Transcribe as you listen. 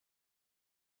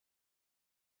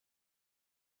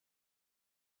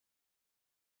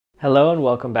Hello and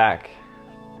welcome back.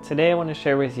 Today I want to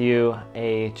share with you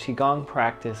a Qigong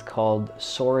practice called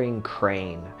Soaring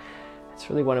Crane.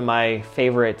 It's really one of my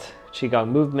favorite Qigong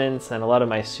movements and a lot of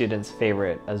my students'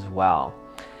 favorite as well.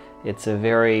 It's a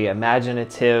very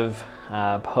imaginative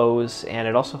pose, and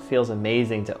it also feels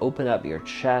amazing to open up your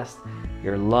chest,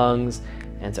 your lungs,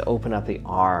 and to open up the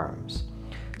arms.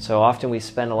 So often we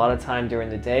spend a lot of time during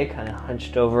the day kind of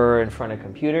hunched over in front of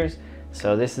computers.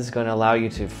 So this is going to allow you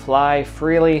to fly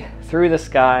freely through the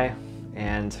sky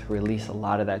and release a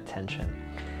lot of that tension.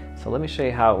 So let me show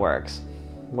you how it works.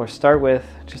 We'll start with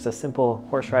just a simple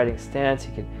horse riding stance.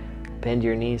 You can bend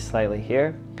your knees slightly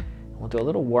here. We'll do a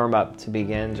little warm up to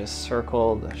begin. Just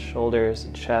circle the shoulders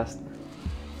and chest.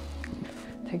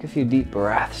 Take a few deep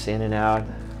breaths in and out.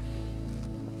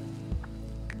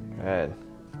 Good.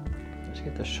 Just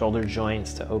get the shoulder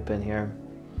joints to open here.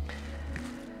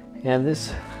 And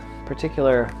this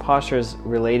particular posture is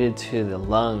related to the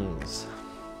lungs.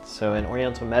 So in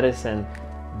Oriental medicine,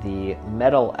 the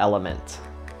metal element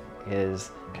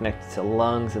is connected to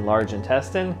lungs and large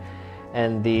intestine,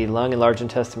 and the lung and large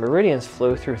intestine meridians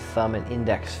flow through thumb and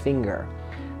index finger.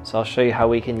 So I'll show you how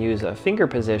we can use a finger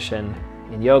position.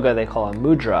 In yoga, they call a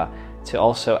mudra to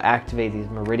also activate these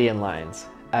meridian lines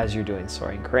as you're doing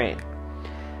Soaring Crane.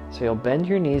 So you'll bend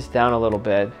your knees down a little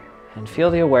bit and feel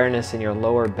the awareness in your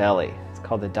lower belly.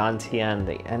 Called the dantian,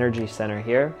 the energy center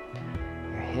here.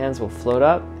 Your hands will float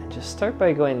up and just start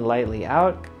by going lightly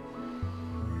out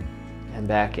and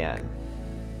back in.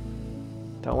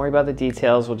 Don't worry about the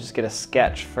details, we'll just get a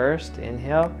sketch first.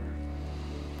 Inhale,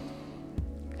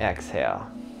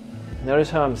 exhale. Notice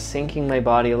how I'm sinking my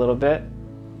body a little bit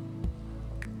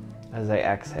as I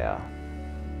exhale.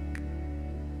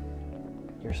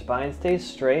 Your spine stays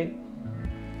straight,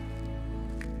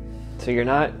 so you're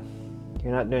not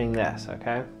doing this,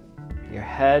 okay? Your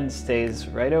head stays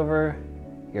right over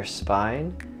your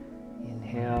spine.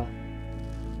 Inhale,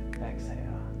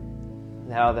 exhale.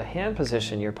 Now the hand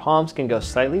position, your palms can go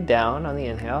slightly down on the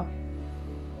inhale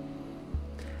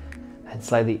and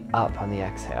slightly up on the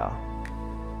exhale.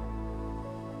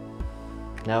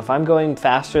 Now if I'm going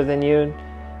faster than you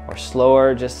or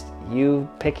slower, just you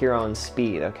pick your own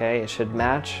speed, okay? It should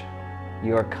match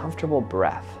your comfortable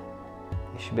breath.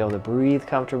 You should be able to breathe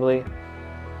comfortably.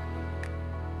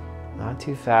 Not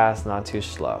too fast, not too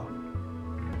slow.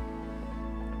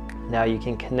 Now you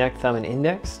can connect thumb and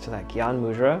index to that Gyan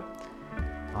Mudra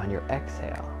on your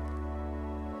exhale.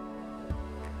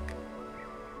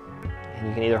 And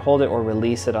you can either hold it or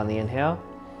release it on the inhale.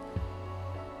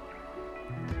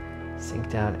 Sink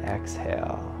down,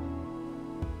 exhale.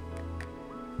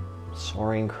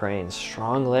 Soaring Crane,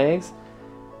 strong legs,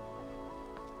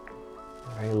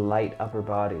 very light upper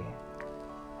body.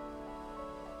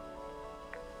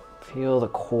 Feel the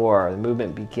core. The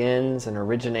movement begins and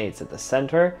originates at the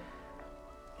center,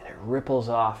 and it ripples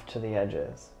off to the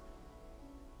edges.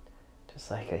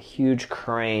 Just like a huge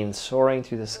crane soaring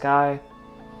through the sky.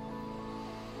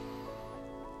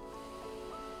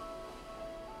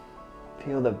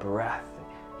 Feel the breath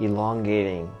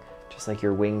elongating, just like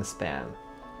your wingspan.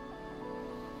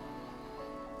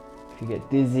 If you get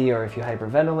dizzy or if you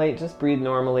hyperventilate, just breathe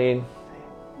normally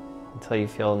until you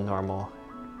feel normal.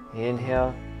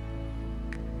 Inhale.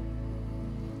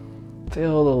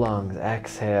 Fill the lungs,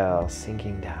 exhale,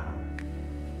 sinking down.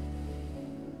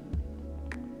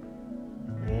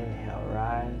 Inhale,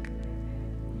 rise.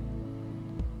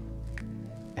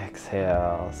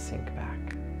 Exhale, sink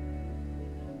back.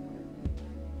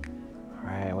 All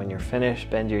right, when you're finished,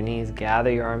 bend your knees,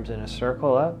 gather your arms in a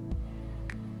circle up,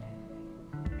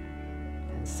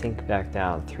 and sink back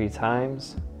down 3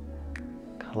 times,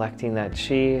 collecting that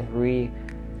chi,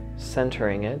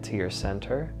 re-centering it to your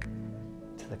center.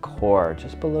 The core,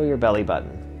 just below your belly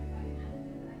button.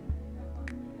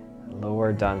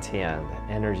 Lower dantian,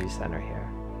 the energy center here.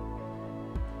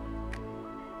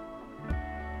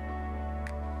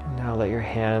 And now let your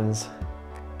hands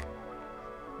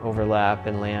overlap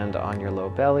and land on your low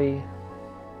belly,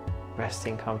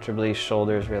 resting comfortably,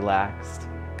 shoulders relaxed.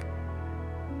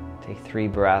 Take 3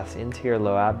 breaths into your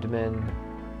low abdomen,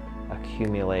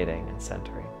 accumulating and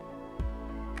centering.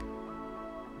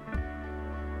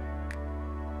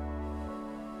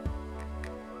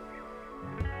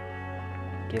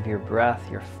 Give your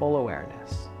breath your full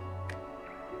awareness.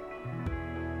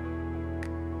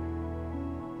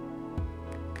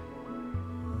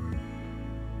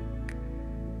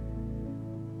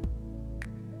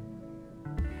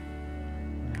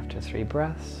 After 3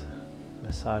 breaths,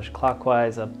 massage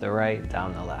clockwise up the right,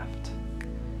 down the left.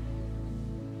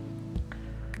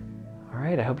 All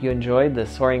right, I hope you enjoyed the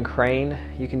Soaring Crane.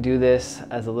 You can do this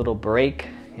as a little break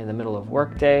in the middle of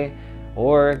workday,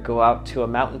 or go out to a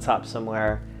mountaintop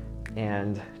somewhere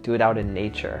and do it out in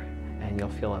nature, and you'll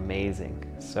feel amazing.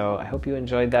 So I hope you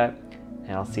enjoyed that,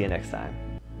 and I'll see you next time.